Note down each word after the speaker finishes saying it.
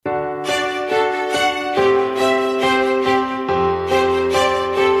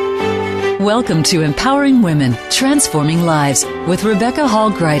Welcome to Empowering Women, Transforming Lives with Rebecca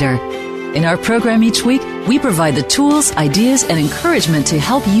Hall-Greider. In our program each week, we provide the tools, ideas, and encouragement to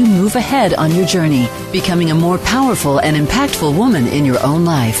help you move ahead on your journey, becoming a more powerful and impactful woman in your own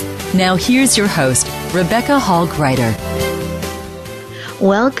life. Now here's your host, Rebecca Hall-Greider.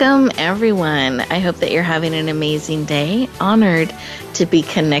 Welcome, everyone. I hope that you're having an amazing day. Honored to be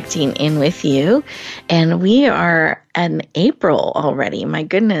connecting in with you. And we are in April already. My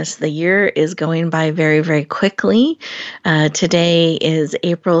goodness, the year is going by very, very quickly. Today is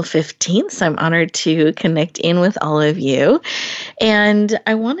April 15th, so I'm honored to connect in with all of you. And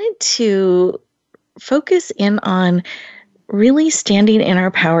I wanted to focus in on really standing in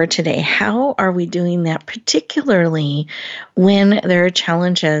our power today. How are we doing that, particularly when there are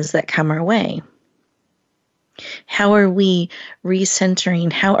challenges that come our way? How are we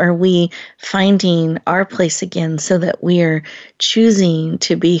recentering? How are we finding our place again so that we are choosing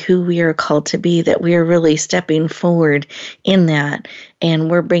to be who we are called to be, that we are really stepping forward in that,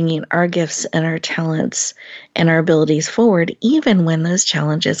 and we're bringing our gifts and our talents and our abilities forward even when those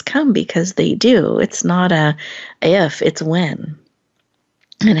challenges come, because they do. It's not a if, it's when.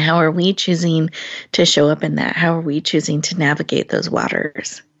 And how are we choosing to show up in that? How are we choosing to navigate those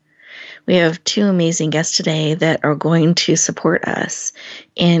waters? We have two amazing guests today that are going to support us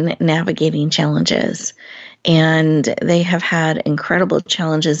in navigating challenges. And they have had incredible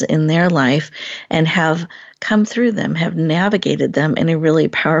challenges in their life and have come through them, have navigated them in a really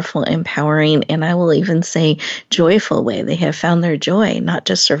powerful, empowering, and I will even say joyful way. They have found their joy, not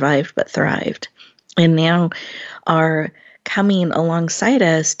just survived, but thrived. And now are coming alongside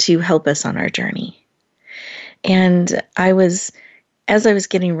us to help us on our journey. And as I was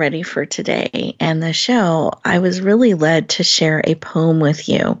getting ready for today and the show, I was really led to share a poem with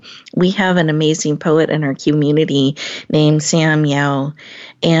you. We have an amazing poet in our community named Sam Yao,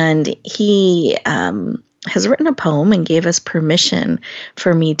 and he has written a poem and gave us permission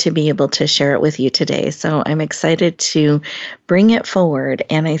for me to be able to share it with you today. So I'm excited to bring it forward,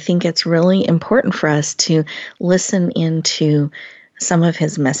 and I think it's really important for us to listen into some of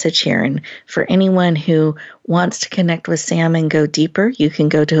his message here. And for anyone who wants to connect with Sam and go deeper, you can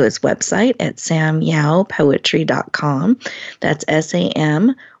go to his website at samyaupoetry.com. That's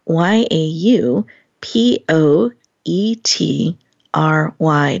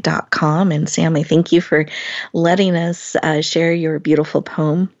SAMYAUPOETRY.com. And Sam, I thank you for letting us share your beautiful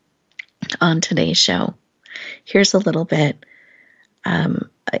poem on today's show. Here's a little bit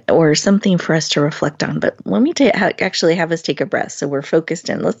or something for us to reflect on. But let me actually have us take a breath. So we're focused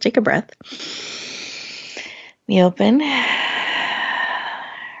in. Let's take a breath. We open,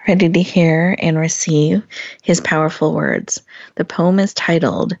 ready to hear and receive his powerful words. The poem is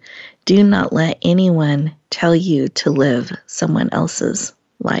titled, "Do Not Let Anyone Tell You to Live Someone Else's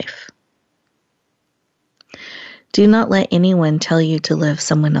Life." Do not let anyone tell you to live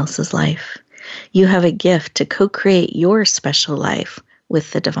someone else's life. You have a gift to co-create your special life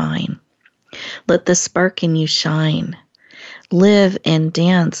with the divine. Let the spark in you shine. Live and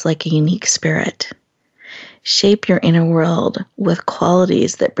dance like a unique spirit. Shape your inner world with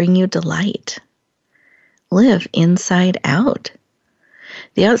qualities that bring you delight. Live inside out.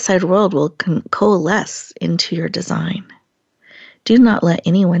 The outside world will coalesce into your design. Do not let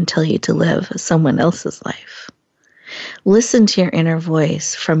anyone tell you to live someone else's life. Listen to your inner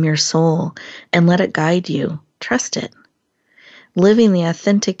voice from your soul and let it guide you. Trust it. Living the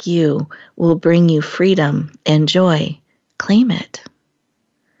authentic you will bring you freedom and joy. Claim it.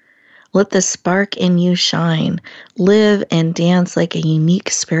 Let the spark in you shine. Live and dance like a unique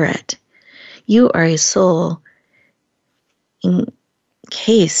spirit. You are a soul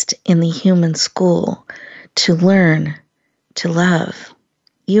encased in the human school to learn, to love.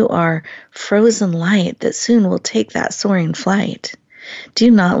 You are frozen light that soon will take that soaring flight. Do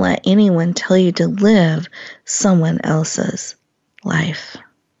not let anyone tell you to live someone else's life.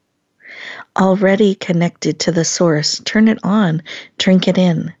 Already connected to the source, turn it on, drink it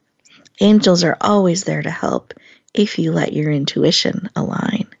in. Angels are always there to help if you let your intuition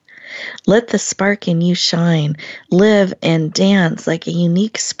align. Let the spark in you shine. Live and dance like a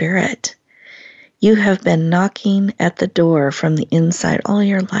unique spirit. You have been knocking at the door from the inside all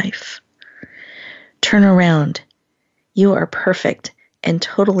your life. Turn around. You are perfect and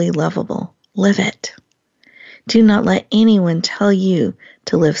totally lovable. Live it. Do not let anyone tell you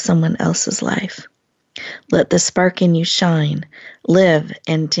to live someone else's life. Let the spark in you shine. Live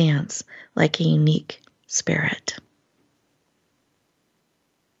and dance like a unique spirit.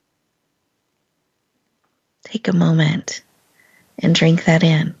 Take a moment and drink that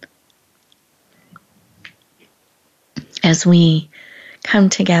in. As we come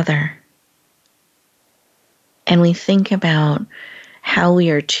together and we think about how we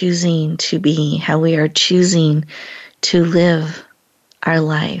are choosing to be, how we are choosing to live our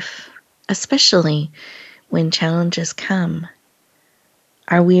life, especially when challenges come,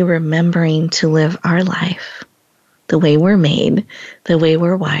 are we remembering to live our life the way we're made, the way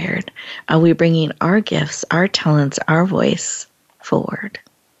we're wired? Are we bringing our gifts, our talents, our voice forward?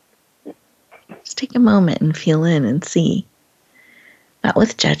 Just take a moment and feel in and see. Not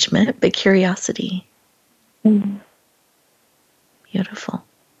with judgment, but curiosity. Mm-hmm. Beautiful.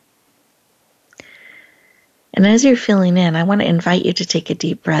 And as you're feeling in, I want to invite you to take a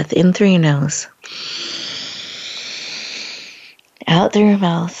deep breath in through your nose, out through your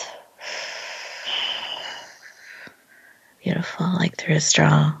mouth. Beautiful, like through a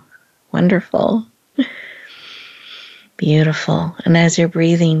straw. Wonderful. Beautiful. And as you're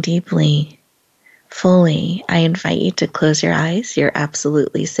breathing deeply, fully, I invite you to close your eyes. You're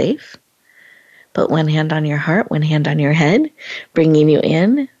absolutely safe. Put one hand on your heart, one hand on your head, bringing you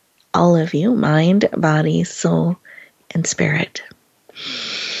in, all of you, mind, body, soul, and spirit.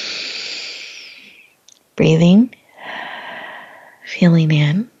 Breathing, feeling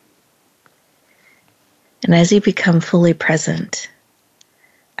in. And as you become fully present,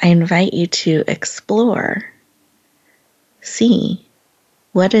 I invite you to explore, see,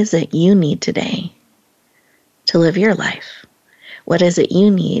 what is it you need today to live your life? What is it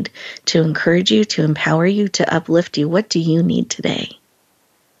you need to encourage you, to empower you, to uplift you? What do you need today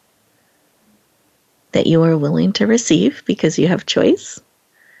that you are willing to receive because you have choice?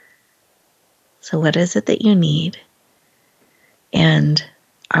 So what is it that you need and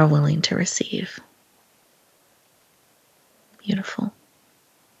are willing to receive? Beautiful.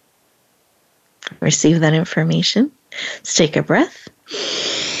 Receive that information. Let's take a breath.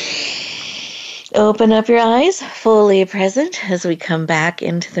 Open up your eyes, fully present as we come back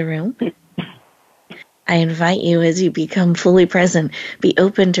into the room. I invite you, as you become fully present, be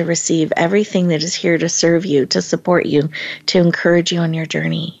open to receive everything that is here to serve you, to support you, to encourage you on your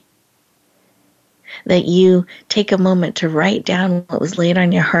journey. That you take a moment to write down what was laid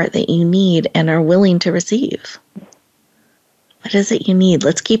on your heart that you need and are willing to receive. What is it you need?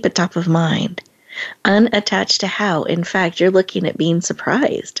 Let's keep it top of mind. Unattached to how. In fact, you're looking at being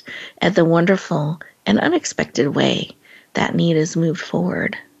surprised at the wonderful and unexpected way that need is moved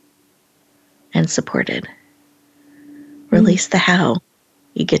forward and supported. Release the how.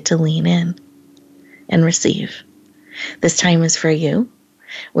 You get to lean in and receive. This time is for you.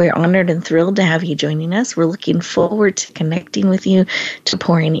 We're honored and thrilled to have you joining us. We're looking forward to connecting with you, to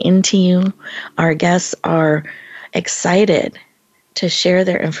pouring into you. Our guests are excited to share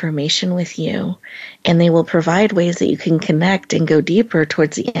their information with you, and they will provide ways that you can connect and go deeper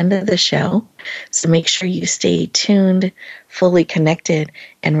towards the end of the show. So make sure you stay tuned, fully connected,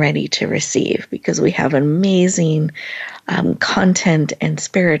 and ready to receive, because we have amazing content and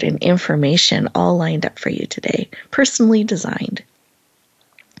spirit and information all lined up for you today, personally designed.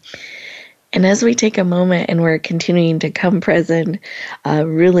 And as we take a moment and we're continuing to come present,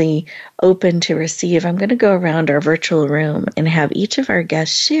 really open to receive, I'm going to go around our virtual room and have each of our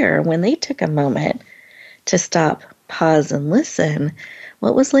guests share when they took a moment to stop, pause, and listen,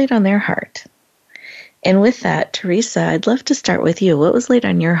 what was laid on their heart. And with that, Teresa, I'd love to start with you. What was laid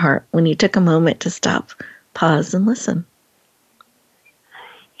on your heart when you took a moment to stop, pause, and listen?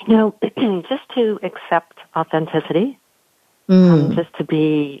 Just to accept authenticity, just to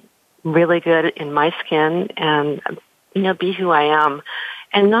be really good in my skin and, be who I am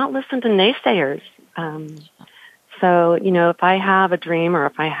and not listen to naysayers. So, if I have a dream or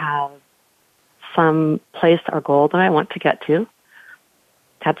if I have some place or goal that I want to get to,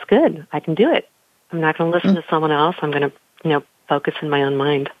 that's good. I can do it. I'm not going to listen to someone else. I'm going to, focus in my own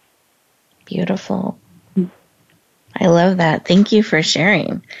mind. Beautiful. I love that. Thank you for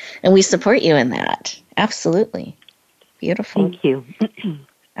sharing. And we support you in that. Absolutely. Beautiful. Thank you.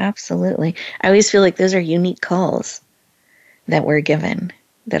 Absolutely. I always feel like those are unique calls that we're given,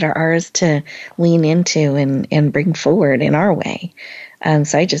 that are ours to lean into and bring forward in our way.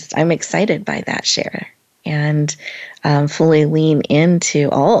 So I'm excited by that share and fully lean into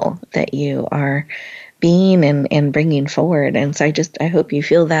all that you are being and bringing forward. And so I hope you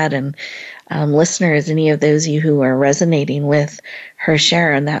feel that. And listeners, any of those of you who are resonating with her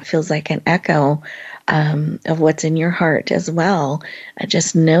share, and that feels like an echo of what's in your heart as well,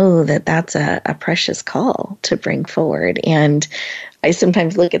 just know that that's a precious call to bring forward. And I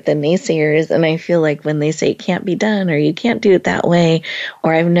sometimes look at the naysayers and I feel like when they say it can't be done, or you can't do it that way,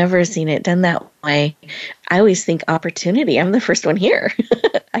 or I've never seen it done that way, I always think opportunity. I'm the first one here.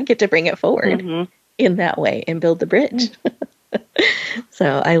 I get to bring it forward in that way and build the bridge.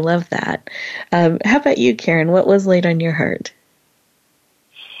 So I love that. How about you, Karen? What was laid on your heart?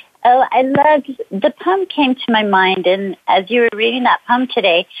 Oh, I loved, the poem came to my mind, and as you were reading that poem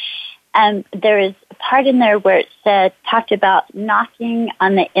today, there is a part in there where it talked about knocking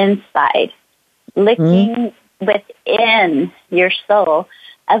on the inside, looking within your soul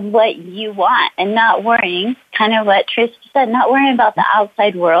of what you want, and not worrying, kind of what Teresa said, not worrying about the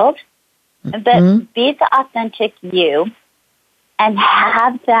outside world, but be the authentic you and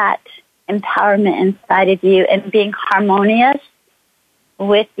have that empowerment inside of you and being harmonious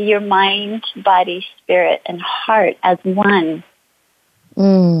with your mind, body, spirit, and heart as one.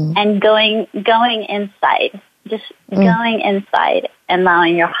 And going inside, just going inside and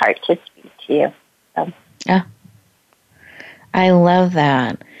allowing your heart to speak to you. So. Yeah. I love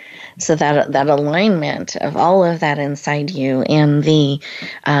that. So that alignment of all of that inside you and the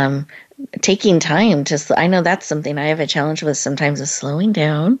taking time to, I know that's something I have a challenge with sometimes, is slowing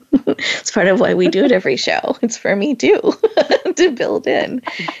down. It's part of why we do it every show. It's for me too, to build in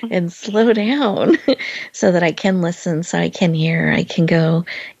and slow down so that I can listen, so I can hear, I can go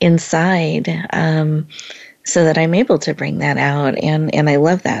inside, so that I'm able to bring that out. And I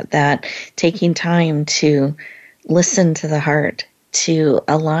love that taking time to listen to the heart, to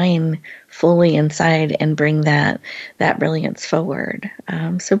align fully inside and bring that brilliance forward.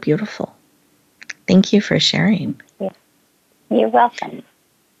 So beautiful. Thank you for sharing. You're welcome.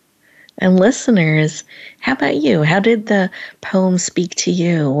 And listeners, how about you? How did the poem speak to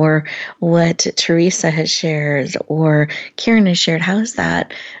you, or what Teresa has shared or Karen has shared? How has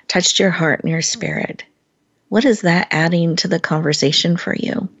that touched your heart and your spirit? What is that adding to the conversation for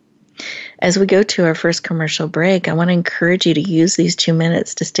you? As we go to our first commercial break, I want to encourage you to use these 2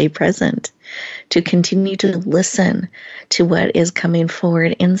 minutes to stay present, to continue to listen to what is coming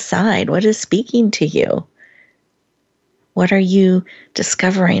forward inside, what is speaking to you. What are you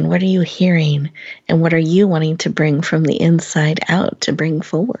discovering? What are you hearing? And what are you wanting to bring from the inside out to bring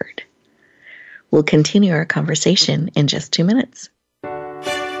forward? We'll continue our conversation in just 2 minutes.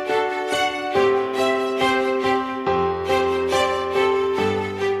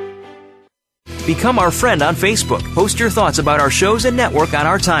 Become our friend on Facebook. Post your thoughts about our shows and network on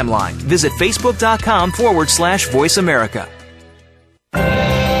our timeline. Visit Facebook.com/Voice America.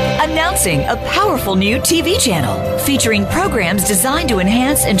 Announcing a powerful new TV channel featuring programs designed to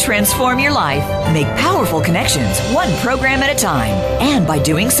enhance and transform your life. Make powerful connections, one program at a time. And by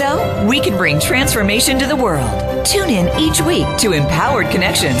doing so, we can bring transformation to the world. Tune in each week to Empowered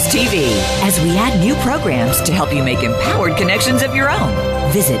Connections TV as we add new programs to help you make empowered connections of your own.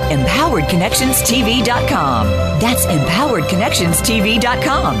 Visit empoweredconnectionstv.com. That's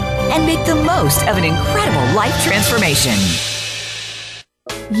empoweredconnectionstv.com. And make the most of an incredible life transformation.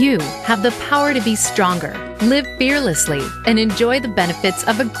 You have the power to be stronger, live fearlessly, and enjoy the benefits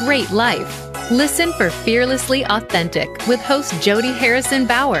of a great life. Listen for Fearlessly Authentic with host Jody Harrison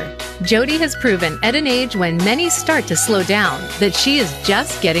Bauer. Jody has proven at an age when many start to slow down that she is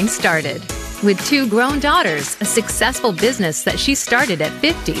just getting started. With 2 grown daughters, a successful business that she started at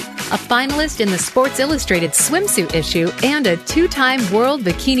 50, a finalist in the Sports Illustrated swimsuit issue, and a 2-time world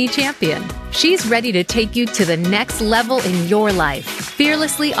bikini champion, she's ready to take you to the next level in your life.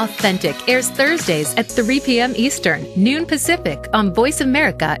 Fearlessly Authentic airs Thursdays at 3 p.m. Eastern, noon Pacific on Voice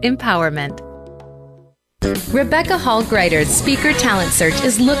America Empowerment. Rebecca Hall-Greider's Speaker Talent Search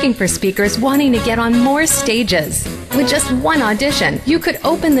is looking for speakers wanting to get on more stages. With just one audition, you could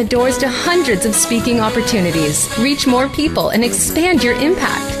open the doors to hundreds of speaking opportunities, reach more people, and expand your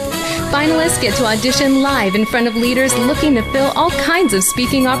impact. Finalists get to audition live in front of leaders looking to fill all kinds of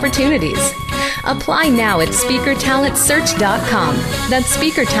speaking opportunities. Apply now at SpeakerTalentSearch.com. That's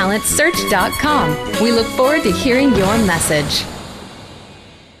SpeakerTalentSearch.com. We look forward to hearing your message.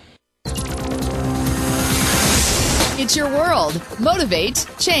 It's your world. Motivate,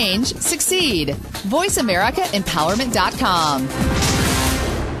 change, succeed. VoiceAmericaEmpowerment.com.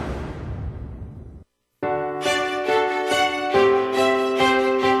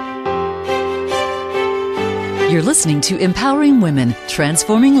 You're listening to Empowering Women,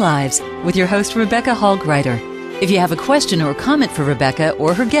 Transforming Lives with your host, Rebecca Hall-Greider. If you have a question or comment for Rebecca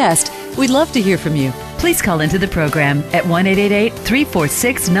or her guest, we'd love to hear from you. Please call into the program at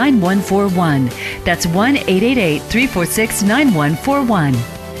 1-888-346-9141. That's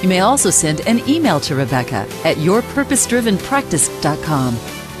 1-888-346-9141. You may also send an email to Rebecca at yourpurposedrivenpractice.com.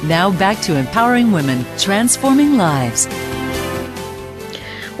 Now back to Empowering Women, Transforming Lives.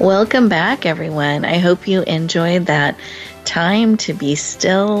 Welcome back, everyone. I hope you enjoyed that time to be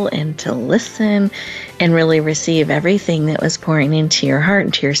still and to listen and really receive everything that was pouring into your heart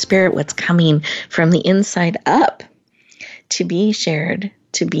and to your spirit, what's coming from the inside up. to be shared,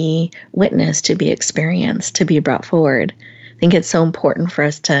 to be witnessed, to be experienced, to be brought forward. I think it's so important for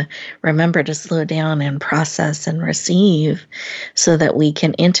us to remember to slow down and process and receive so that we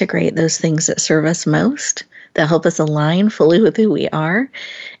can integrate those things that serve us most, that help us align fully with who we are,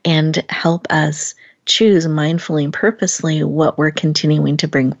 and help us choose mindfully and purposely what we're continuing to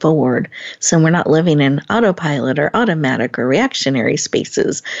bring forward. So we're not living in autopilot or automatic or reactionary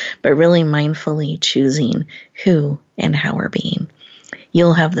spaces, but really mindfully choosing who and how we're being.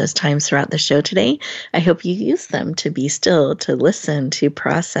 You'll have those times throughout the show today. I hope you use them to be still, to listen, to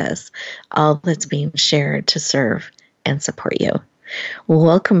process all that's being shared to serve and support you.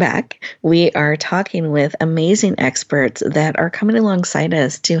 Welcome back. We are talking with amazing experts that are coming alongside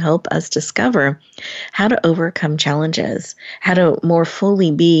us to help us discover how to overcome challenges, how to more fully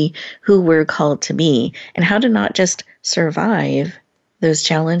be who we're called to be, and how to not just survive those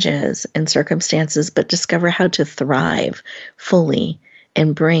challenges and circumstances, but discover how to thrive fully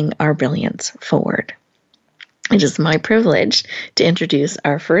and bring our brilliance forward. It is my privilege to introduce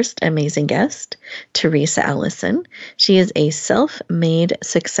our first amazing guest, Teresa Allison. She is a self-made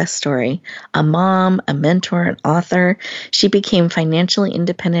success story, a mom, a mentor, an author. She became financially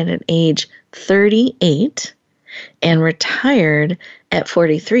independent at age 38 and retired at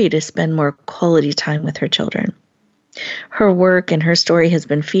 43 to spend more quality time with her children. Her work and her story has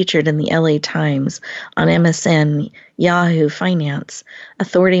been featured in the LA Times, on MSN, Yahoo Finance,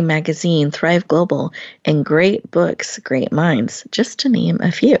 Authority Magazine, Thrive Global, and Great Books, Great Minds, just to name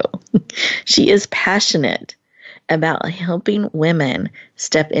a few. She is passionate about helping women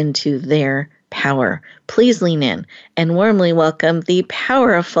step into their power. Please lean in and warmly welcome the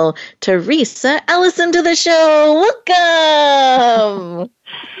powerful Teresa Allison to the show. Welcome.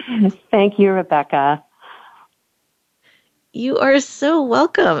 Thank you, Rebecca. You are so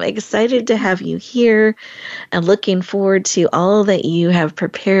welcome. Excited to have you here and looking forward to all that you have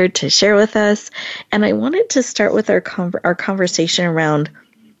prepared to share with us. And I wanted to start with our conversation around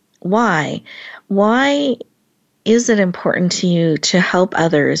why. Why is it important to you to help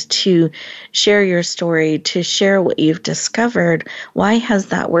others, to share your story, to share what you've discovered? Why has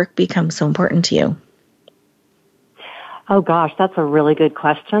that work become so important to you? Oh gosh, that's a really good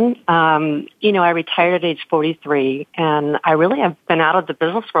question. I retired at age 43, and I really have been out of the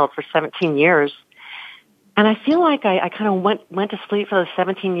business world for 17 years. And I feel like I kind of went to sleep for those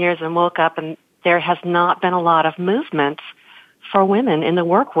 17 years and woke up, and there has not been a lot of movement for women in the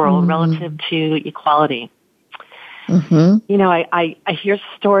work world relative to equality. Mm-hmm. I hear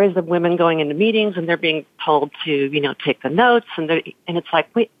stories of women going into meetings and they're being told to, take the notes, and it's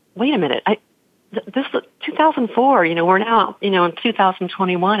like, wait a minute. This is 2004, we're now, in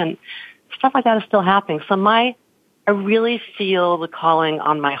 2021, and stuff like that is still happening. So I really feel the calling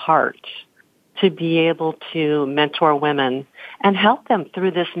on my heart to be able to mentor women and help them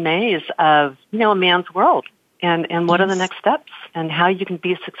through this maze of, a man's world and what are the next steps and how you can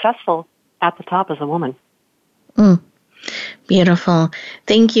be successful at the top as a woman. Beautiful.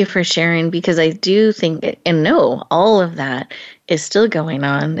 Thank you for sharing, because I do think and know all of that is still going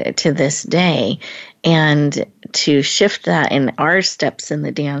on to this day. And to shift that in our steps in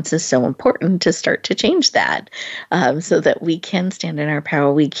the dance is so important to start to change that so that we can stand in our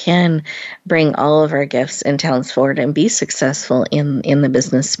power. We can bring all of our gifts and talents forward and be successful in the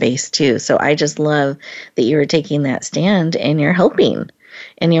business space too. So I just love that you're taking that stand and you're helping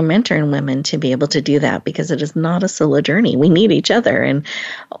and you're mentoring women to be able to do that, because it is not a solo journey. We need each other. And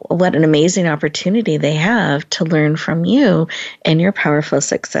what an amazing opportunity they have to learn from you and your powerful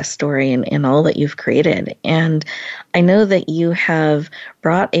success story and all that you've created. And I know that you have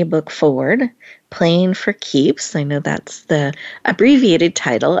brought a book forward, Playing for Keeps. I know that's the abbreviated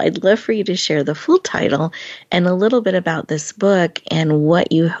title. I'd love for you to share the full title and a little bit about this book and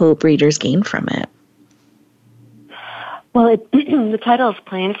what you hope readers gain from it. Well, the title is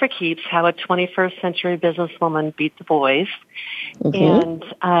Playing for Keeps, How a 21st Century Businesswoman Beat the Boys. Mm-hmm.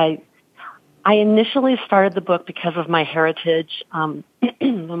 And I initially started the book because of my heritage. When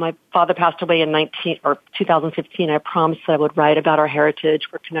my father passed away in 2015, I promised that I would write about our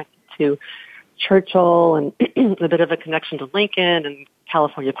heritage. We're connected to Churchill and a bit of a connection to Lincoln and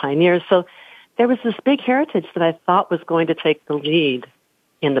California pioneers. So there was this big heritage that I thought was going to take the lead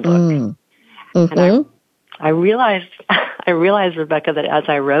in the book. Mm-hmm. And I realized, Rebecca, that as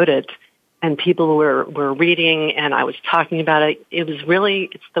I wrote it and people were reading and I was talking about it,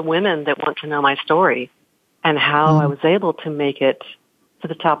 it's the women that want to know my story and how I was able to make it to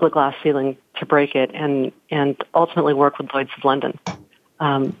the top of the glass ceiling, to break it, and ultimately work with Lloyd's of London.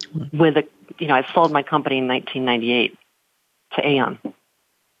 I sold my company in 1998 to Aon.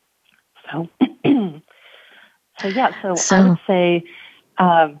 So I would say,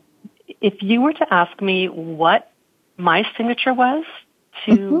 if you were to ask me what my signature was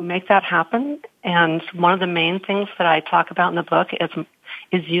to make that happen, and one of the main things that I talk about in the book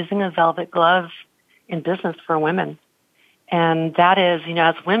is using a velvet glove in business for women. And that is,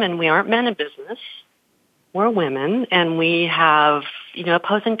 as women, we aren't men in business. We're women, and we have,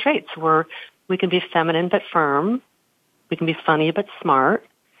 opposing traits. We can be feminine but firm. We can be funny but smart.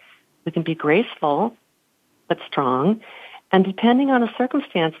 We can be graceful but strong. And depending on a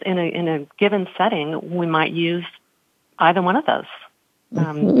circumstance in a given setting, we might use either one of those.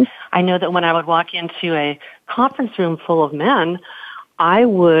 I know that when I would walk into a conference room full of men, I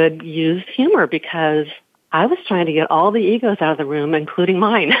would use humor because I was trying to get all the egos out of the room, including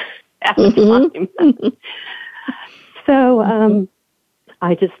mine, at the time. So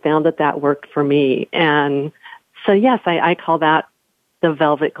I just found that worked for me. And so, yes, I call that the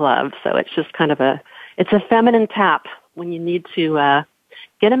velvet glove. So it's just kind of it's a feminine tap when you need to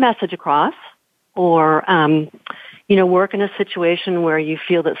get a message across or, work in a situation where you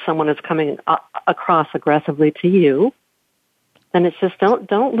feel that someone is coming across aggressively to you. Then it's just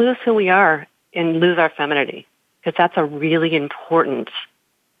don't lose who we are and lose our femininity, because that's a really important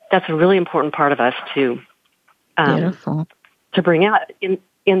part of us to bring out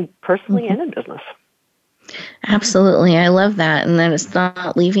in personally and in business. Absolutely. I love that. And that it's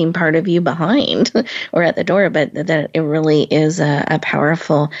not leaving part of you behind or at the door, but that it really is a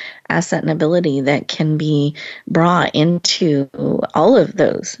powerful asset and ability that can be brought into all of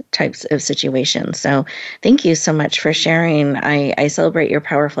those types of situations. So thank you so much for sharing. I celebrate your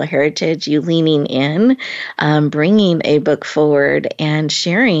powerful heritage, you leaning in, bringing a book forward and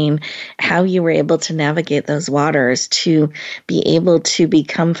sharing how you were able to navigate those waters to be able to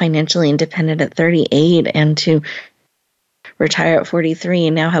become financially independent at 38 and to retire at 43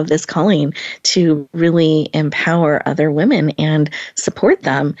 and now have this calling to really empower other women and support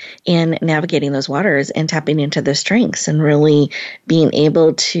them in navigating those waters and tapping into their strengths and really being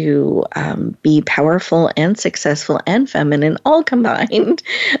able to be powerful and successful and feminine all combined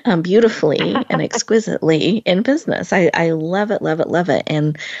beautifully and exquisitely in business. I love it, love it, love it.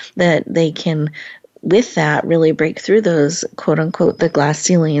 And that they can with that, really break through those, quote unquote, the glass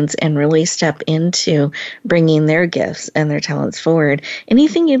ceilings and really step into bringing their gifts and their talents forward.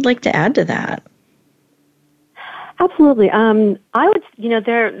 Anything you'd like to add to that? Absolutely. I would,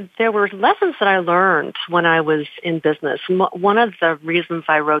 there were lessons that I learned when I was in business. One of the reasons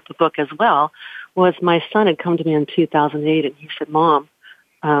I wrote the book as well was my son had come to me in 2008 and he said, Mom,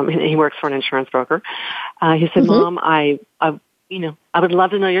 and he works for an insurance broker. He said, Mom, I would love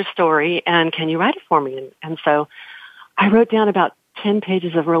to know your story, and can you write it for me? And so I wrote down about 10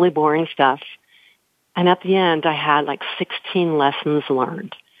 pages of really boring stuff, and at the end I had like 16 lessons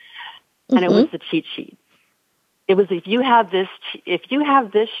learned, and it was the cheat sheet. It was if you have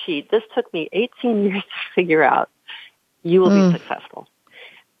this sheet, this took me 18 years to figure out, you will be successful.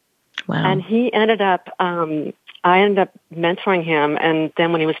 Wow. And he ended up, I ended up mentoring him, and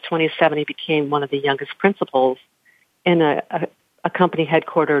then when he was 27, he became one of the youngest principals in a company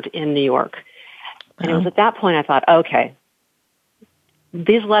headquartered in New York. And it was at that point I thought, okay,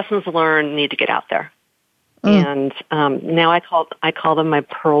 these lessons learned need to get out there. And now I call them my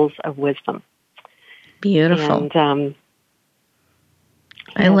pearls of wisdom. Beautiful. And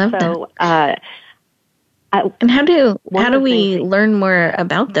I love that. And how do we learn more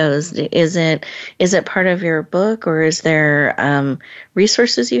about those? Is it part of your book, or is there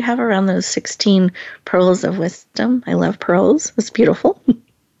resources you have around those 16 pearls of wisdom? I love pearls. It's beautiful.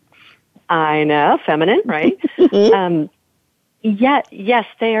 I know, feminine, right? Yes,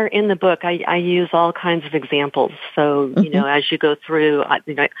 they are in the book. I use all kinds of examples. So, as you go through, I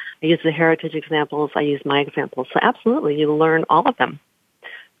use the heritage examples. I use my examples. So absolutely, you learn all of them.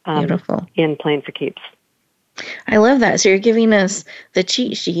 Beautiful. In Playing for Keeps. I love that. So you're giving us the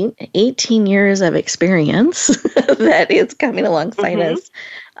cheat sheet, 18 years of experience that is coming alongside us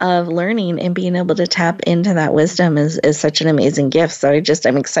of learning and being able to tap into that wisdom is such an amazing gift. So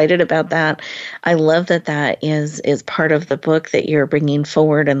I'm excited about that. I love that is part of the book that you're bringing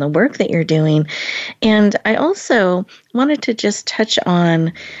forward and the work that you're doing. And I also wanted to just touch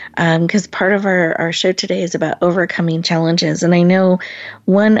on, because part of our show today is about overcoming challenges. And I know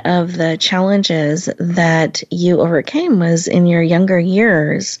one of the challenges that you overcame was in your younger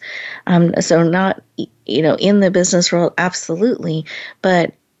years. So not, in the business world, absolutely,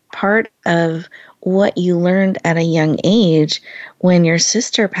 but part of what you learned at a young age when your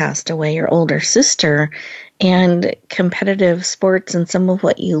sister passed away, your older sister, and competitive sports and some of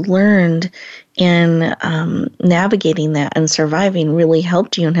what you learned in navigating that and surviving really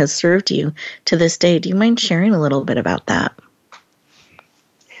helped you and has served you to this day. Do you mind sharing a little bit about that?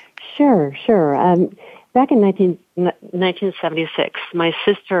 Sure. Back in 1976, my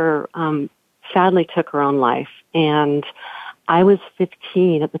sister sadly took her own life, and I was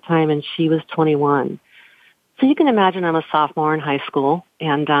 15 at the time, and she was 21. So you can imagine I'm a sophomore in high school,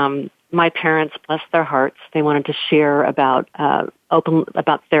 and my parents, bless their hearts, they wanted to share about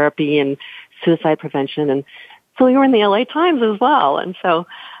about therapy and suicide prevention, and so we were in the LA Times as well. And so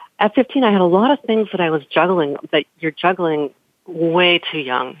at 15, I had a lot of things that I was juggling that you're juggling way too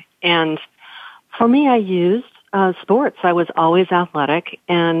young. And for me, I used sports. I was always athletic,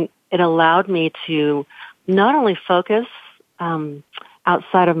 and it allowed me to not only focus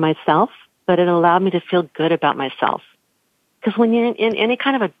outside of myself, but it allowed me to feel good about myself. Because when you're in any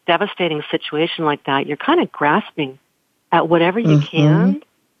kind of a devastating situation like that, you're kind of grasping at whatever you can,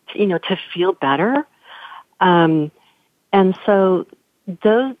 to feel better. And so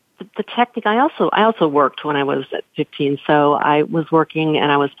the technique, I also worked when I was at 15, so I was working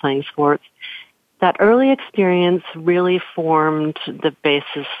and I was playing sports. That early experience really formed the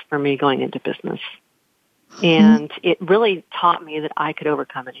basis for me going into business. And it really taught me that I could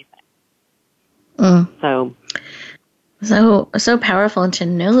overcome anything. So powerful to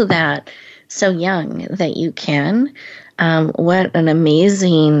know that so young that you can. What an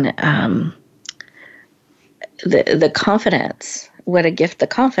amazing, the confidence, what a gift the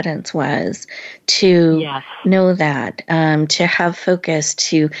confidence was to know that, to have focus,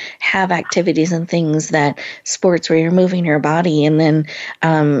 to have activities and things that sports where you're moving your body and then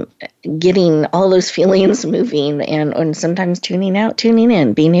getting all those feelings moving and sometimes tuning out, tuning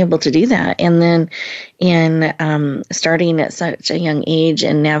in, being able to do that. And then in starting at such a young age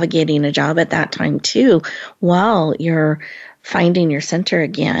and navigating a job at that time too, while you're finding your center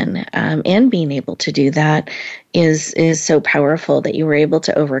again, and being able to do that is so powerful that you were able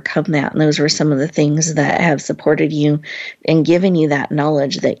to overcome that. And those were some of the things that have supported you and given you that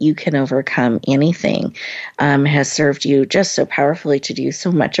knowledge that you can overcome anything, has served you just so powerfully to do so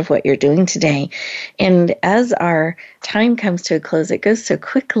much of what you're doing today. And as our time comes to a close, it goes so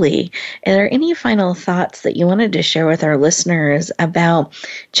quickly. Are there any final thoughts that you wanted to share with our listeners about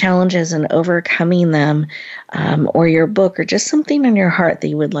challenges and overcoming them, or your book, or just something in your heart that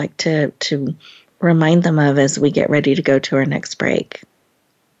you would like to remind them of as we get ready to go to our next break?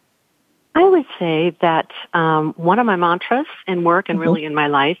 I would say that one of my mantras in work and really in my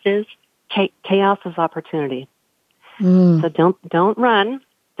life is chaos is opportunity. So don't run.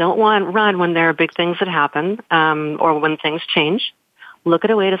 Don't run when there are big things that happen, or when things change. Look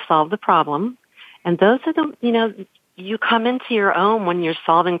at a way to solve the problem. And those are you come into your own when you're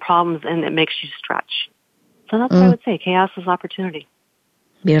solving problems, and it makes you stretch. So that's what I would say. Chaos is opportunity.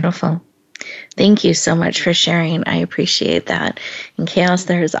 Beautiful. Thank you so much for sharing. I appreciate that. In chaos,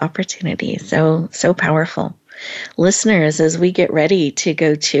 there is opportunity. So powerful. Listeners, as we get ready to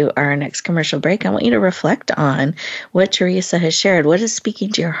go to our next commercial break, I want you to reflect on what Teresa has shared. What is speaking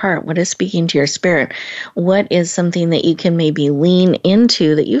to your heart? What is speaking to your spirit? What is something that you can maybe lean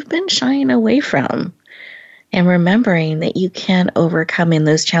into that you've been shying away from? And remembering that you can overcome in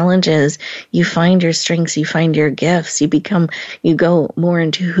those challenges, you find your strengths, you find your gifts, you go more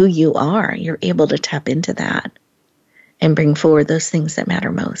into who you are. You're able to tap into that and bring forward those things that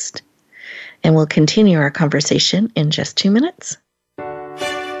matter most. And we'll continue our conversation in just 2 minutes.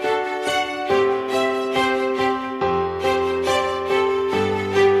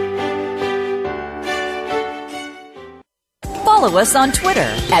 Follow us on Twitter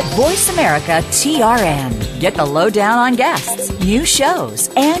at VoiceAmericaTRN. Get the lowdown on guests, new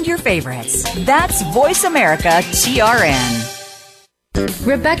shows, and your favorites. That's VoiceAmericaTRN.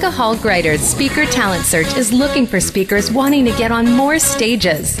 Rebecca Hall Greider's Speaker Talent Search is looking for speakers wanting to get on more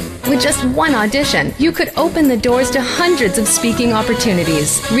stages. With just one audition, you could open the doors to hundreds of speaking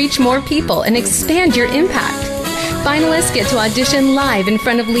opportunities, reach more people, and expand your impact. Finalists get to audition live in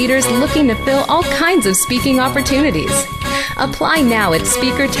front of leaders looking to fill all kinds of speaking opportunities. Apply now at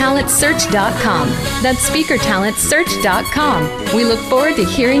SpeakerTalentSearch.com. That's SpeakerTalentSearch.com. We look forward to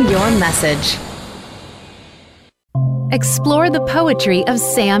hearing your message. Explore the poetry of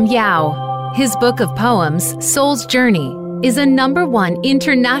Sam Yao. His book of poems, Soul's Journey, is a #1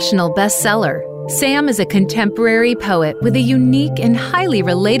 international bestseller. Sam is a contemporary poet with a unique and highly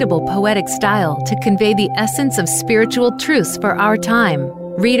relatable poetic style to convey the essence of spiritual truths for our time.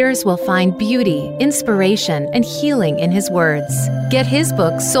 Readers will find beauty, inspiration, and healing in his words. Get his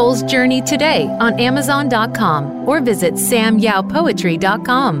book, Soul's Journey, today on Amazon.com or visit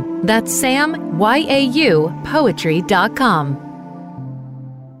samyaupoetry.com. That's Sam, Y-A-U, poetry.com.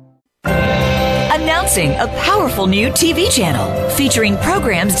 Announcing a powerful new TV channel featuring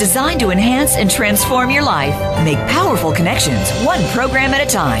programs designed to enhance and transform your life. Make powerful connections, one program at a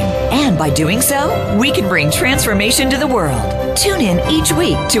time. And by doing so, we can bring transformation to the world. Tune in each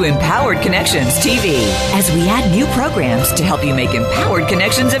week to Empowered Connections TV as we add new programs to help you make empowered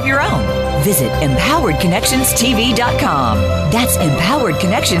connections of your own. Visit empoweredconnectionstv.com. That's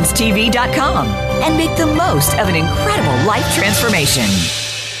empoweredconnectionstv.com. And make the most of an incredible life transformation.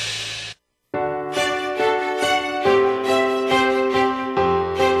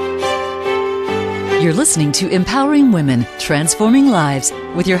 You're listening to Empowering Women, Transforming Lives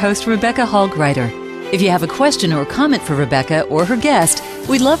with your host, Rebecca Hall-Griter. If you have a question or comment for Rebecca or her guest,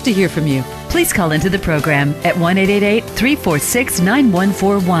 we'd love to hear from you. Please call into the program at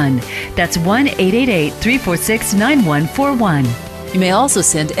 1-888-346-9141. That's 1-888-346-9141. You may also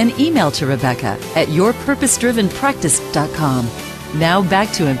send an email to Rebecca at yourpurposedrivenpractice.com. Now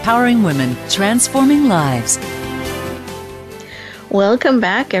back to Empowering Women, Transforming Lives. Welcome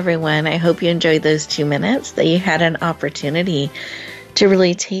back, everyone. I hope you enjoyed those 2 minutes, that you had an opportunity to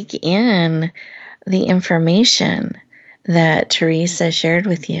really take in the information that Teresa shared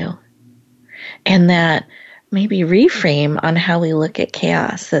with you, and that maybe reframe on how we look at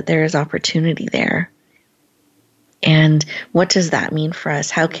chaos, that there is opportunity there. And what does that mean for us?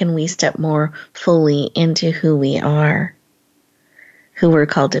 How can we step more fully into who we are, who we're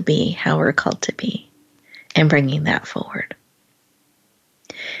called to be, how we're called to be, and bringing that forward?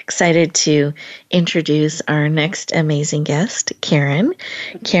 Excited to introduce our next amazing guest, Karen.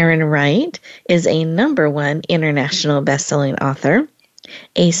 Karen Wright is a #1 international best-selling author,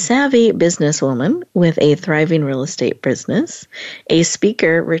 a savvy businesswoman with a thriving real estate business, a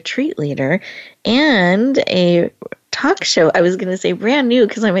speaker, retreat leader, and a talk show. I was going to say brand new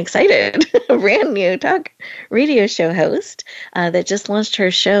because I'm excited. A brand new talk radio show host that just launched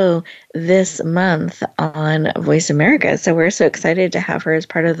her show this month on Voice America. So we're so excited to have her as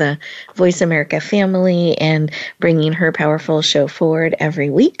part of the Voice America family and bringing her powerful show forward every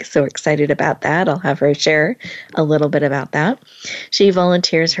week. So we're excited about that. I'll have her share a little bit about that. She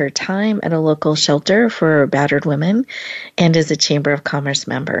volunteers her time at a local shelter for battered women and is a Chamber of Commerce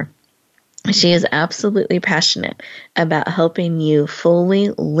member. She is absolutely passionate about helping you fully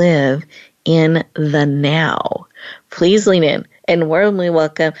live in the now. Please lean in and warmly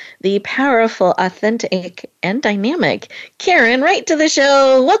welcome the powerful, authentic, and dynamic Karen Wright to the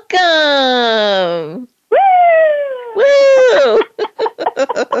show. Welcome! Woo!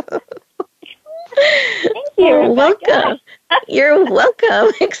 Thank you, Rebecca. Welcome. You're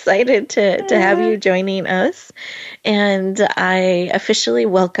welcome. Excited to have you joining us. And I officially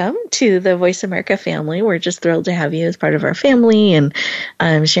welcome to the Voice America family. We're just thrilled to have you as part of our family and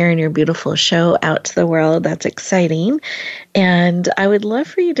sharing your beautiful show out to the world. That's exciting. And I would love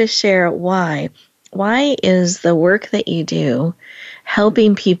for you to share why. Why is the work that you do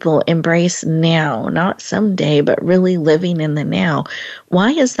helping people embrace now, not someday, but really living in the now?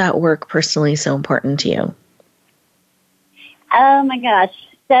 Why is that work personally so important to you? Oh my gosh.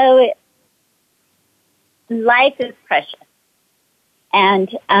 So life is precious.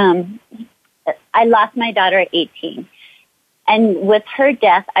 And I lost my daughter at 18. And with her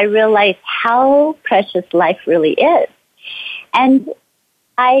death, I realized how precious life really is. And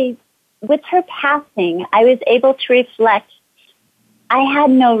with her passing, I was able to reflect. I had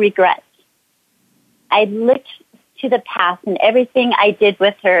no regrets. I looked to the past and everything I did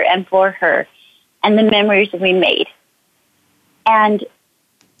with her and for her and the memories we made. And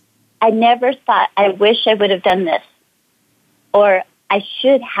I never thought, I wish I would have done this, or I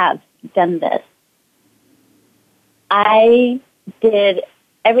should have done this. I did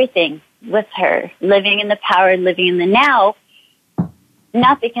everything with her, living in the power, living in the now,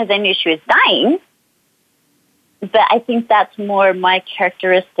 not because I knew she was dying, but I think that's more my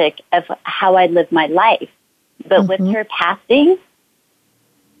characteristic of how I live my life. But with her passing,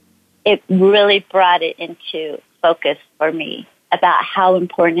 it really brought it into focus for me about how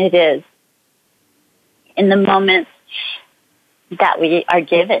important it is in the moments that we are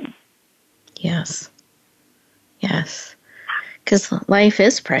given. Yes. Yes. Because life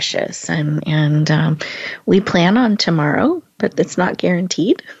is precious, and we plan on tomorrow, but it's not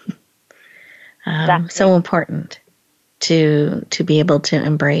guaranteed. Exactly. So important. to be able to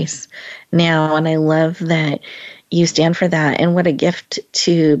embrace now. And I love that you stand for that. And what a gift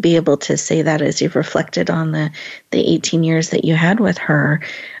to be able to say that as you've reflected on the 18 years that you had with her,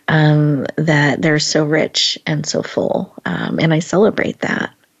 that they're so rich and so full. And I celebrate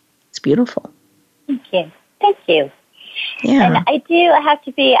that. It's beautiful. Thank you. Thank you. Yeah. And I do have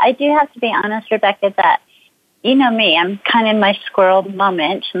to be honest, Rebecca, that you know me, I'm kind of in my squirrel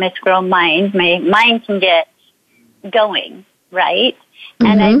moment, my squirrel mind. My mind can get going, right? Mm-hmm.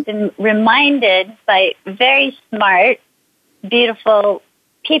 And I've been reminded by very smart, beautiful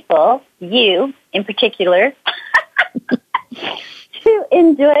people, you in particular, to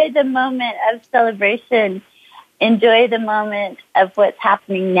enjoy the moment of celebration, enjoy the moment of what's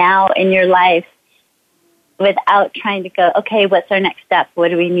happening now in your life without trying to go, okay, what's our next step? What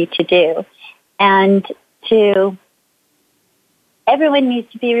do we need to do? And everyone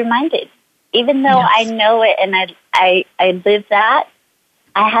needs to be reminded. Even though I know it and I live that,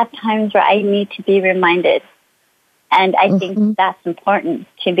 I have times where I need to be reminded. And I think that's important,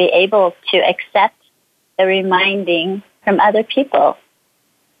 to be able to accept the reminding from other people.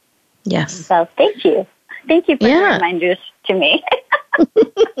 Yes. So thank you. Thank you for the reminders to me.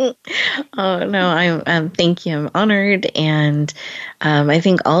 Oh, no, thank you. I'm honored. And I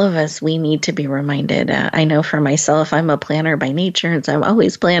think all of us, we need to be reminded. I know for myself, I'm a planner by nature, and so I'm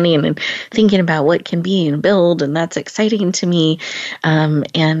always planning and thinking about what can be and build, and that's exciting to me.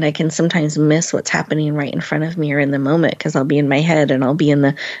 And I can sometimes miss what's happening right in front of me or in the moment, because I'll be in my head and I'll be in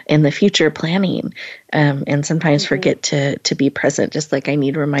the future planning. And sometimes forget to be present, just like I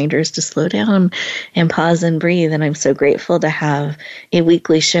need reminders to slow down and pause and breathe. And I'm so grateful to have a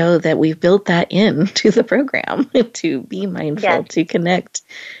weekly show that we've built that into the program to be mindful, to connect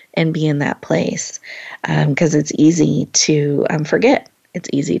and be in that place. Because it's easy to forget. It's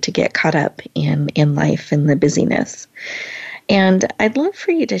easy to get caught up in life and the busyness. And I'd love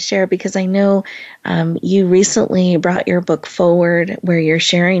for you to share, because I know you recently brought your book forward where you're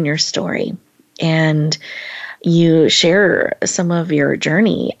sharing your story. And you share some of your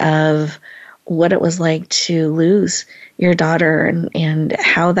journey of what it was like to lose your daughter and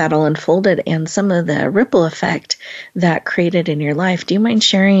how that all unfolded and some of the ripple effect that created in your life. Do you mind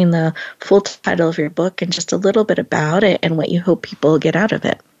sharing the full title of your book and just a little bit about it and what you hope people get out of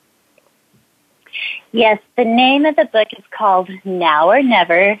it? Yes, the name of the book is called Now or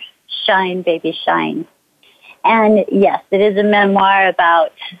Never, Shine, Baby, Shine. And yes, it is a memoir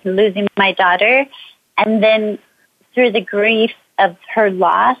about losing my daughter, and then through the grief of her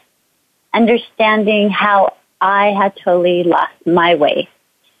loss, understanding how I had totally lost my way,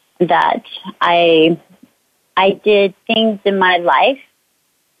 that I did things in my life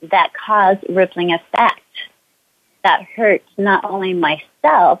that caused rippling effect that hurt not only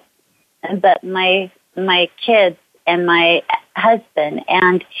myself, but my kids and my husband,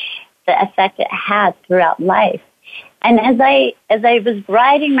 and the effect it had throughout life. And as I was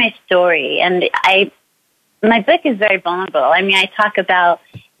writing my story, and my book is very vulnerable. I mean, I talk about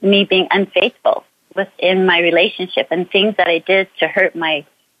me being unfaithful within my relationship and things that I did to hurt my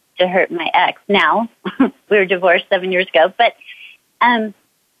ex. Now, we were divorced 7 years ago, but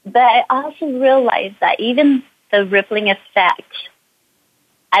I also realized that even the rippling effect,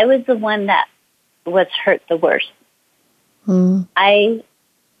 I was the one that was hurt the worst. I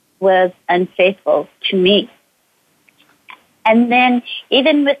was unfaithful to me. And then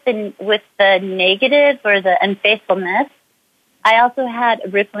even with the negative or the unfaithfulness, I also had a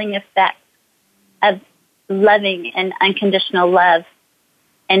rippling effect of loving and unconditional love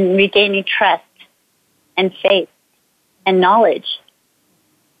and regaining trust and faith and knowledge.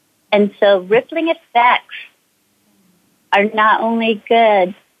 And so rippling effects are not only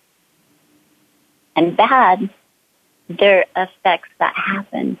good and bad, they're effects that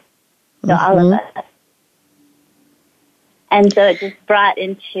happen to all of us. And so it just brought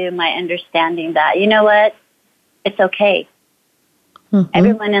into my understanding that, you know what, it's okay.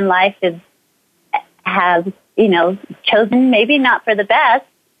 Everyone in life has, chosen maybe not for the best,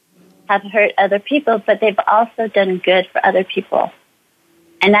 have hurt other people, but they've also done good for other people.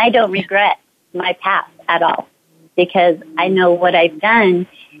 And I don't regret my past at all, because I know what I've done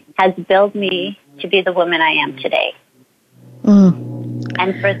has built me to be the woman I am today.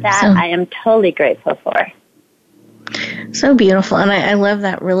 And for that, I am totally grateful for. So beautiful. And I love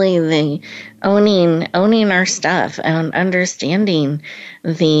that, really, the owning our stuff and understanding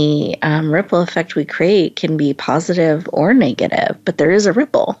the ripple effect we create can be positive or negative, but there is a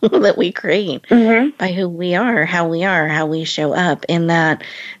ripple that we create by who we are, how we show up, in that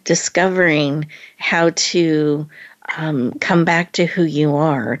discovering how to come back to who you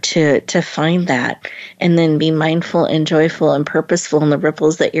are, to find that, and then be mindful and joyful and purposeful in the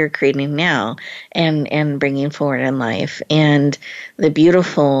ripples that you're creating now and bringing forward in life. And the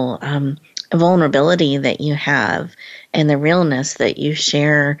beautiful vulnerability that you have and the realness that you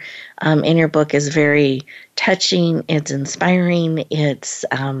share in your book is very touching. It's inspiring. It's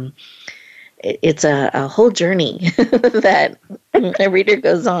a whole journey that a reader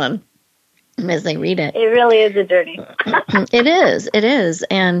goes on as they read it. It really is a journey. It is.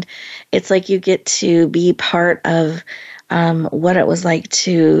 And it's like you get to be part of what it was like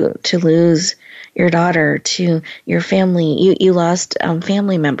to lose your daughter, to your family. You lost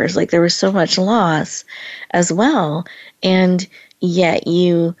family members. Like, there was so much loss as well. And yet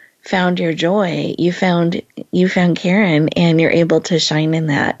you found your joy. You found Karen, and you're able to shine in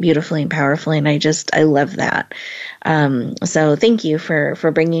that beautifully and powerfully. And I love that. So thank you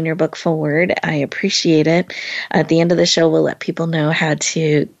for bringing your book forward. I appreciate it. At the end of the show, we'll let people know how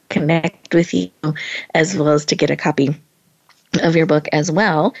to connect with you, as well as to get a copy of your book as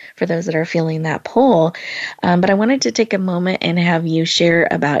well, for those that are feeling that pull. But I wanted to take a moment and have you share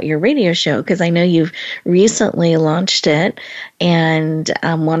about your radio show, because I know you've recently launched it, and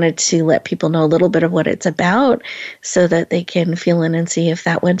wanted to let people know a little bit of what it's about so that they can feel in and see if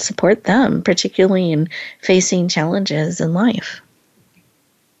that would support them, particularly in facing challenges in life.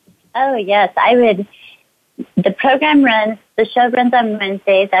 Oh, yes, I would. The show runs on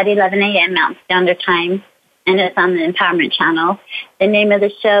Wednesdays at 11 a.m. Mountain Standard Time, and it's on the Empowerment Channel. The name of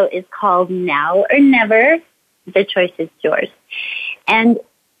the show is called Now or Never. The choice is yours. And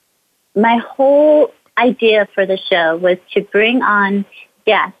my whole idea for the show was to bring on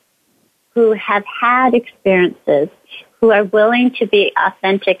guests who have had experiences, who are willing to be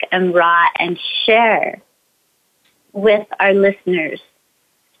authentic and raw and share with our listeners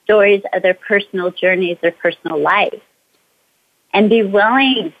stories of their personal journeys, their personal life, and be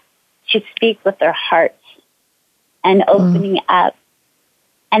willing to speak with their hearts and opening up,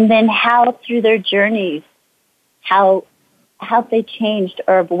 and then how through their journeys, how they changed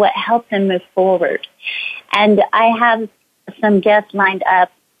or what helped them move forward. And I have some guests lined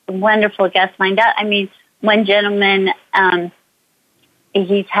up, wonderful guests lined up. I mean, one gentleman,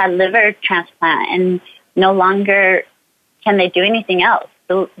 he's had liver transplant, and no longer can they do anything else.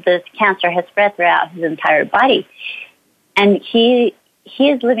 The cancer has spread throughout his entire body, and he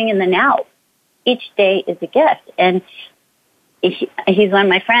is living in the now. Each day is a gift. And he's one of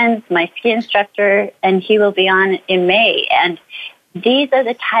my friends, my ski instructor, and he will be on in May. And these are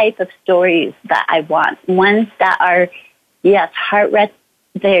the type of stories that I want. Ones that are, yes, heart-wrenching.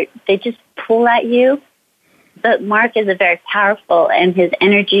 They just pull at you. But Mark is a very powerful, and his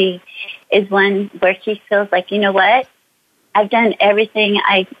energy is one where he feels like, you know what? I've done everything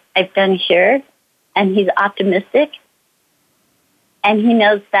I've done here. And he's optimistic. And he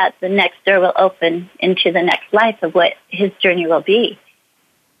knows that the next door will open into the next life of what his journey will be.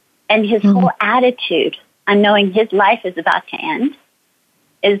 And his whole attitude on knowing his life is about to end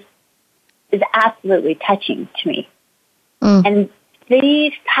is absolutely touching to me. And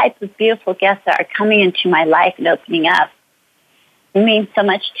these types of beautiful guests that are coming into my life and opening up mean so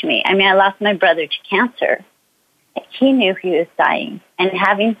much to me. I mean, I lost my brother to cancer. He knew he was dying, and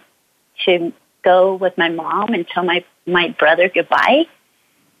having to go with my mom and tell my brother goodbye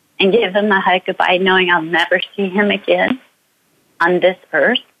and give him a hug goodbye, knowing I'll never see him again on this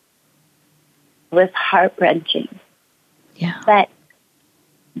earth, was heart-wrenching. Yeah. But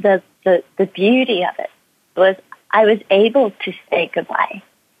the beauty of it was I was able to say goodbye.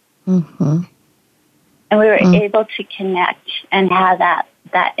 And we were able to connect and have that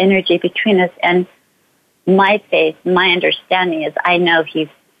energy between us. And my faith, my understanding is I know he's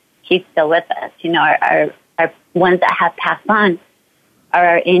still with us. You know, our ones that have passed on are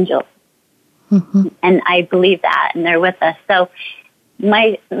our angels. And I believe that, and they're with us. So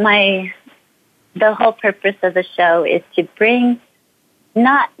the whole purpose of the show is to bring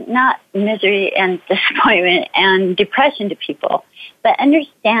not misery and disappointment and depression to people, but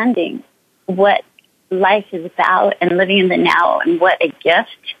understanding what life is about and living in the now and what a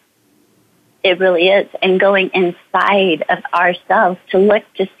gift it really is, and going inside of ourselves to look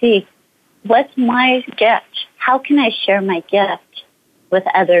to see what's my gift? How can I share my gift with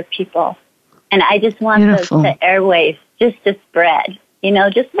other people? And I just want the airwaves just to spread, you know,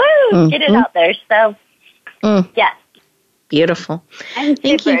 just get it out there. So, yes. Beautiful. I'm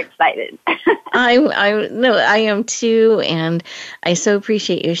super excited. I am too, and I so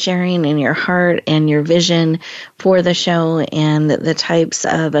appreciate you sharing in your heart and your vision for the show and the types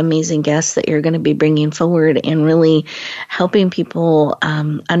of amazing guests that you're going to be bringing forward, and really helping people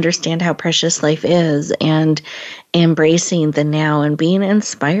understand how precious life is, and embracing the now and being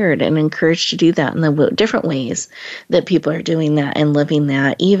inspired and encouraged to do that in the different ways that people are doing that and living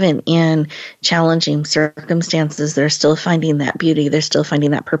that. Even in challenging circumstances, they're still finding that beauty. They're still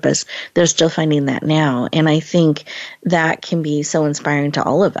finding that purpose. They're still finding that now. And I think that can be so inspiring to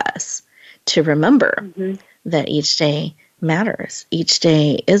all of us to remember that each day matters. Each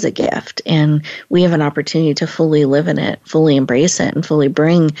day is a gift, and we have an opportunity to fully live in it, fully embrace it, and fully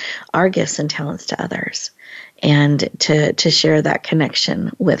bring our gifts and talents to others, and to share that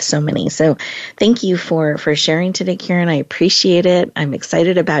connection with so many. So thank you for sharing today, Karen. I appreciate it. I'm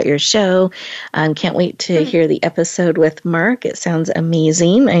excited about your show. Can't wait to hear the episode with Mark. It sounds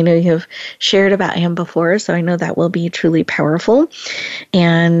amazing. I know you have shared about him before, so I know that will be truly powerful.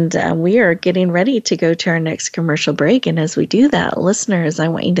 And we are getting ready to go to our next commercial break. And as we do that, listeners, I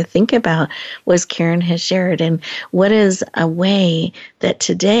want you to think about what Karen has shared and what is a way that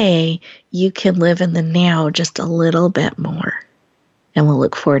today you can live in the now just a little bit more. And we'll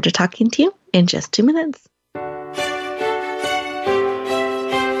look forward to talking to you in just 2 minutes.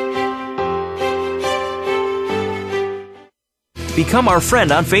 Become our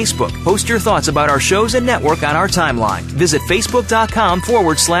friend on Facebook. Post your thoughts about our shows and network on our timeline. Visit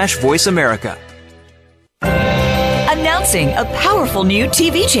Facebook.com/Voice America. Announcing a powerful new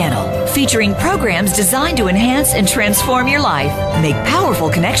TV channel featuring programs designed to enhance and transform your life. Make powerful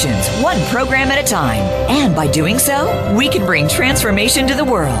connections, one program at a time. And by doing so, we can bring transformation to the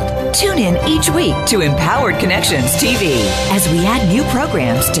world. Tune in each week to Empowered Connections TV as we add new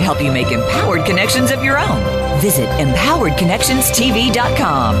programs to help you make empowered connections of your own. Visit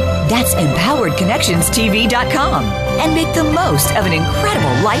empoweredconnectionstv.com. That's empoweredconnectionstv.com. And make the most of an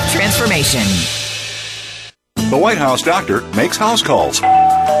incredible life transformation. The White House doctor makes house calls.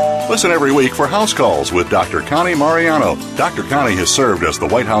 Listen every week for House Calls with Dr. Connie Mariano. Dr. Connie has served as the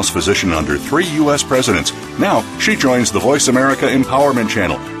White House physician under 3 U.S. presidents. Now, she joins the Voice America Empowerment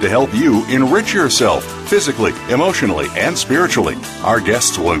Channel to help you enrich yourself physically, emotionally, and spiritually. Our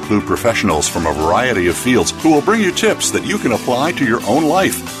guests will include professionals from a variety of fields who will bring you tips that you can apply to your own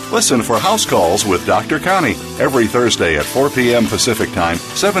life. Listen for House Calls with Dr. Connie every Thursday at 4 p.m. Pacific Time,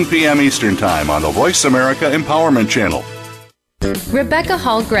 7 p.m. Eastern Time on the Voice America Empowerment Channel. Rebecca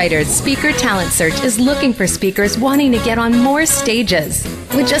Hall-Griter's Speaker Talent Search is looking for speakers wanting to get on more stages.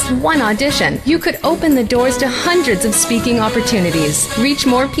 With just one audition, you could open the doors to hundreds of speaking opportunities, reach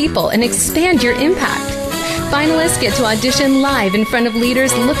more people, and expand your impact. Finalists get to audition live in front of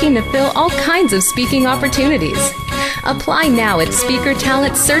leaders looking to fill all kinds of speaking opportunities. Apply now at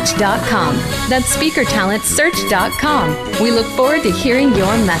SpeakerTalentSearch.com. That's SpeakerTalentSearch.com. We look forward to hearing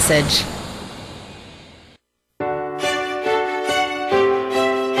your message.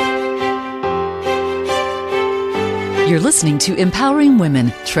 You're listening to Empowering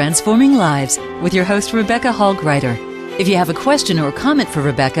Women, Transforming Lives with your host, Rebecca Hall-Griter. If you have a question or comment for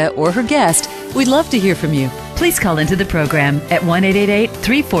Rebecca or her guest, we'd love to hear from you. Please call into the program at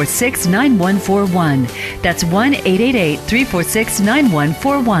 1-888-346-9141. That's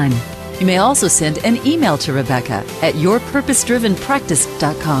 1-888-346-9141. You may also send an email to Rebecca at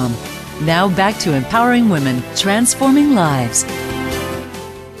yourpurposedrivenpractice.com. Now back to Empowering Women, Transforming Lives.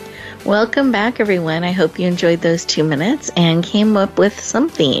 Welcome back, everyone. I hope you enjoyed those 2 minutes and came up with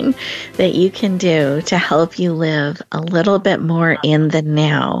something that you can do to help you live a little bit more in the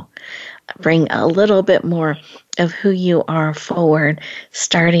now. Bring a little bit more of who you are forward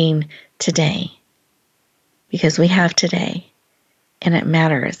starting today. Because we have today, and it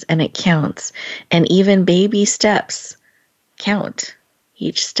matters, and it counts. And even baby steps count.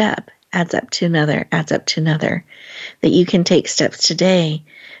 Each step adds up to another, that you can take steps today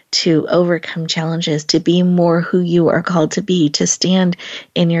to overcome challenges, to be more who you are called to be, to stand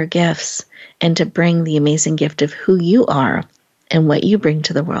in your gifts, and to bring the amazing gift of who you are and what you bring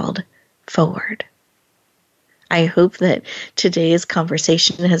to the world forward. I hope that today's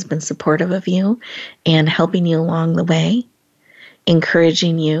conversation has been supportive of you and helping you along the way,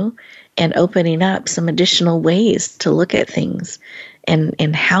 encouraging you, and opening up some additional ways to look at things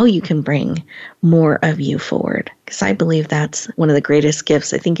and how you can bring more of you forward. Because I believe that's one of the greatest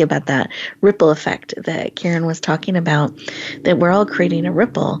gifts. I think about that ripple effect that Karen was talking about, that we're all creating a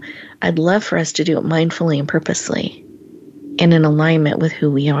ripple. I'd love for us to do it mindfully and purposely and in alignment with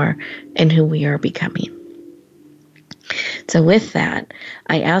who we are and who we are becoming. So with that,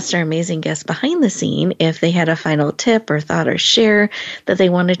 I asked our amazing guests behind the scene if they had a final tip or thought or share that they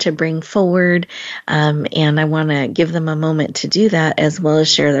wanted to bring forward. And I want to give them a moment to do that, as well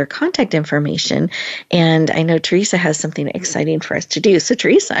as share their contact information. And I know Teresa has something exciting for us to do. So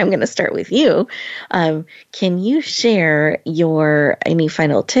Teresa, I'm going to start with you. Can you share any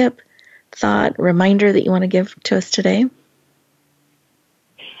final tip, thought, reminder that you want to give to us today?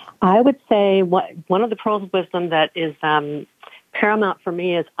 I would say one of the pearls of wisdom that is paramount for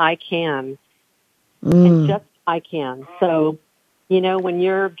me is I can. And just I can. So, when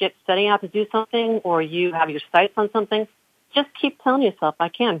you're setting out to do something or you have your sights on something, just keep telling yourself, I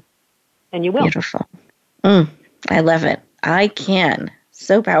can. And you will. Beautiful. I love it. I can.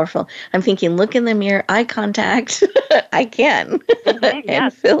 So powerful. I'm thinking, look in the mirror, eye contact. I can. Mm-hmm,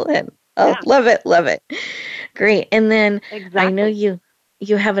 and fill in. Oh, love it. Love it. Great. And then I know you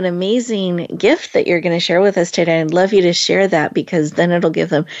have an amazing gift that you're going to share with us today. I'd love you to share that because then it'll give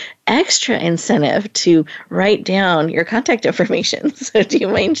them extra incentive to write down your contact information. So do you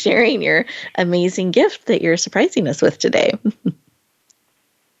mind sharing your amazing gift that you're surprising us with today?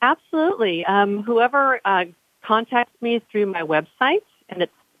 Absolutely. Whoever contacts me through my website, and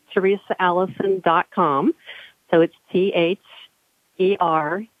it's TeresaAllison.com. So it's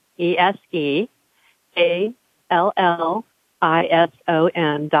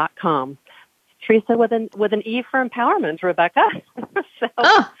TeresaAllison.com. Teresa with an E for empowerment, Rebecca. So,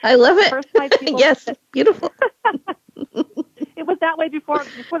 I love it. First 5 people yes, beautiful. It was that way before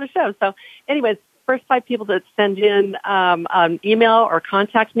the show. So, anyways, first 5 people that send in an email or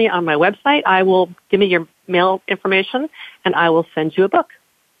contact me on my website, I will give me your mail information, and I will send you a book.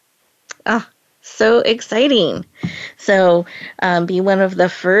 So exciting. So be one of the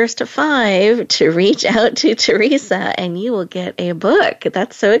first 5 to reach out to Teresa and you will get a book.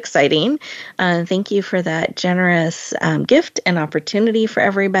 That's so exciting. Thank you for that generous gift and opportunity for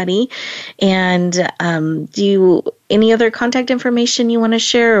everybody. And any other contact information you want to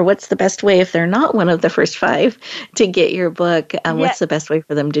share, or what's the best way if they're not one of the first 5 to get your book? What's the best way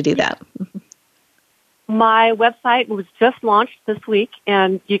for them to do that? My website was just launched this week,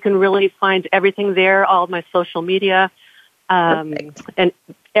 and you can really find everything there, all of my social media, and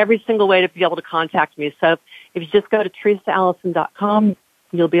every single way to be able to contact me. So if you just go to TeresaAllison.com,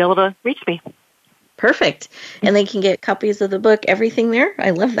 you'll be able to reach me. Perfect. And they can get copies of the book, everything there.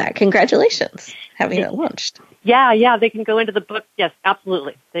 I love that. Congratulations, having it launched. Yeah, they can go into the book. Yes,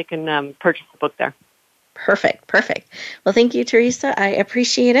 absolutely. They can purchase the book there. Perfect. Well, thank you, Teresa. I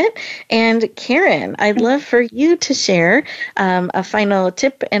appreciate it. And Karen, I'd love for you to share a final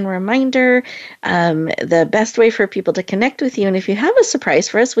tip and reminder, the best way for people to connect with you. And if you have a surprise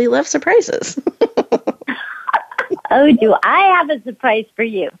for us, we love surprises. Oh, do I have a surprise for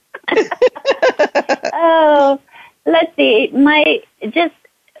you? Oh, let's see. Just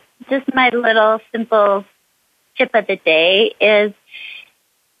my little simple tip of the day is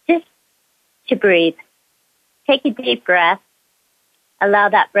just to breathe. Take a deep breath. Allow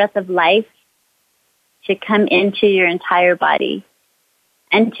that breath of life to come into your entire body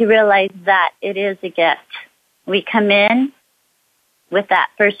and to realize that it is a gift. We come in with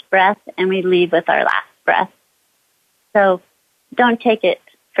that first breath and we leave with our last breath. So don't take it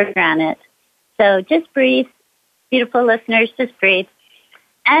for granted. So just breathe. Beautiful listeners, just breathe.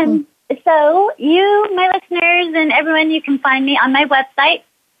 And so you, my listeners, and everyone, you can find me on my website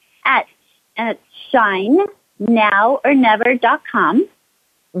at shinenowornever.com.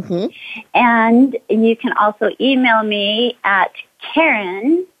 Mm-hmm. And you can also email me at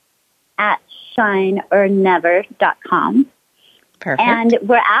Karen@shineornever.com. Perfect. And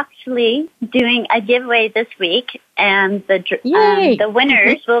we're actually doing a giveaway this week, and the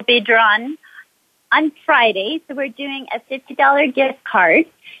winners will be drawn on Friday. So we're doing a $50 gift card.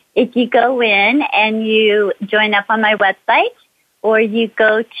 If you go in and you join up on my website, or you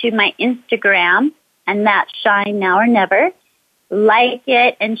go to my Instagram, and that's Shine Now or Never, like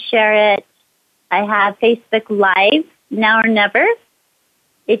it and share it. I have Facebook Live, Now or Never.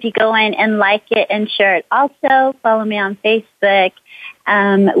 If you go in and like it and share it also, follow me on Facebook.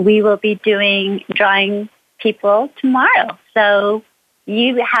 We will be drawing people tomorrow. So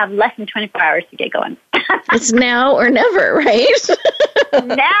you have less than 24 hours to get going. It's now or never, right?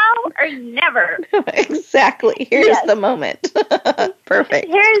 Now or never. Exactly. Here's the moment. Perfect.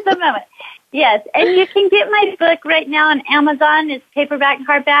 Here's the moment. Yes, and you can get my book right now on Amazon. It's paperback,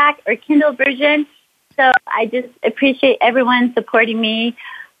 hardback, or Kindle version. So I just appreciate everyone supporting me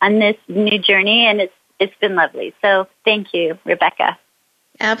on this new journey, and it's been lovely. So thank you, Rebecca.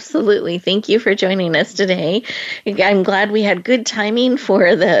 Absolutely. Thank you for joining us today. I'm glad we had good timing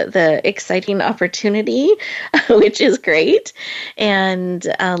for the exciting opportunity, which is great. And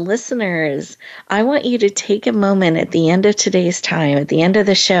listeners, I want you to take a moment at the end of today's time, at the end of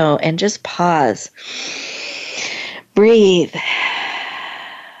the show, and just pause. Breathe.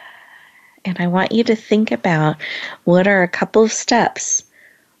 And I want you to think about what are a couple of steps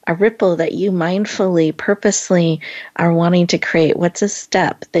a ripple that you mindfully, purposely are wanting to create. What's a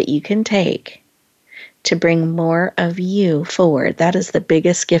step that you can take to bring more of you forward? That is the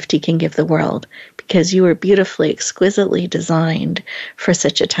biggest gift you can give the world, because you are beautifully, exquisitely designed for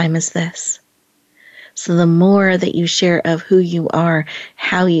such a time as this. So the more that you share of who you are,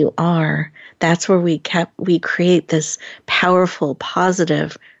 how you are, that's where we create this powerful,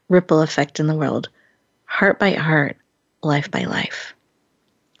 positive ripple effect in the world, heart by heart, life by life.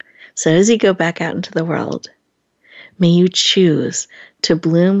 So as you go back out into the world, may you choose to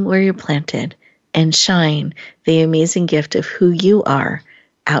bloom where you're planted and shine the amazing gift of who you are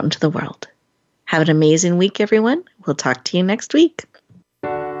out into the world. Have an amazing week, everyone. We'll talk to you next week.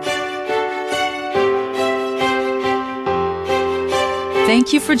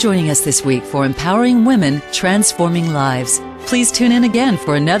 Thank you for joining us this week for Empowering Women, Transforming Lives. Please tune in again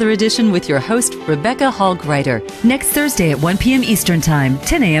for another edition with your host, Rebecca Hall-Griter, next Thursday at 1 p.m. Eastern Time,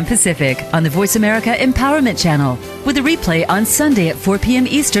 10 a.m. Pacific, on the Voice America Empowerment Channel, with a replay on Sunday at 4 p.m.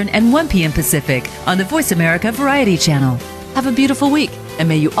 Eastern and 1 p.m. Pacific on the Voice America Variety Channel. Have a beautiful week, and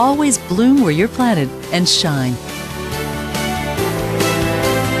may you always bloom where you're planted and shine.